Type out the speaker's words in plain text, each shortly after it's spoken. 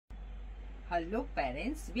Hello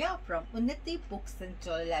parents, we are from Unnati Books and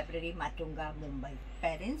Toy Library, Matunga, Mumbai.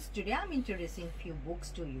 Parents, today I am introducing few books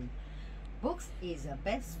to you. Books is a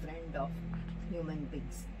best friend of human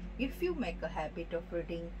beings. If you make a habit of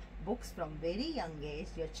reading books from very young age,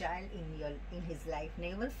 your child in his life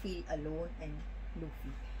never feel alone and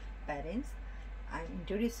loofy. Parents, I am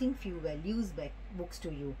introducing few values books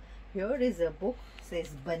to you. Here is a book says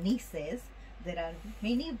Bunny Says. There are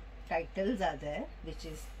many titles are there which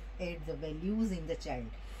is aid the values in the child.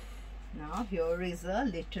 Now here is a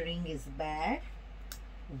littering is bad,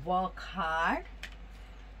 work hard,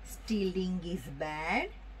 stealing is bad,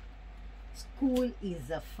 school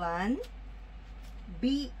is a fun,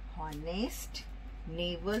 be honest,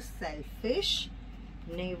 never selfish,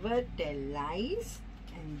 never tell lies,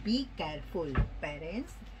 and be careful.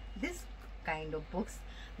 Parents, this kind of books,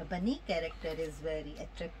 the bunny character is very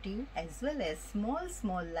attractive, as well as small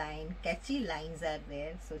catchy lines are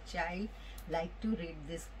there, so child like to read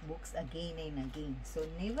these books again and again. So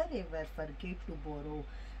never ever forget to borrow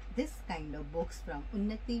this kind of books from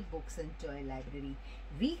Unnati Books and Toy Library.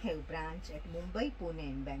 We have branch at Mumbai, Pune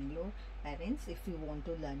and Bangalore. Parents, if you want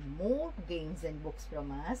to learn more games and books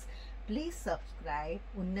from us, please subscribe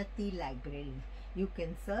Unnati Library. You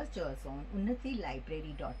can search us on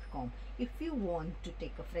unnatilibrary.com. If you want to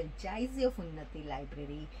take a franchise of Unnati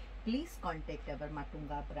Library, please contact our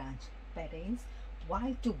Matunga branch. Parents,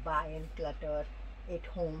 why to buy and clutter at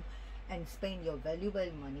home and spend your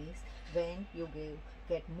valuable monies when you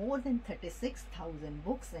get more than 36,000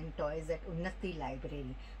 books and toys at Unnati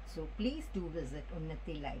Library. So please do visit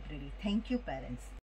Unnati Library. Thank you parents.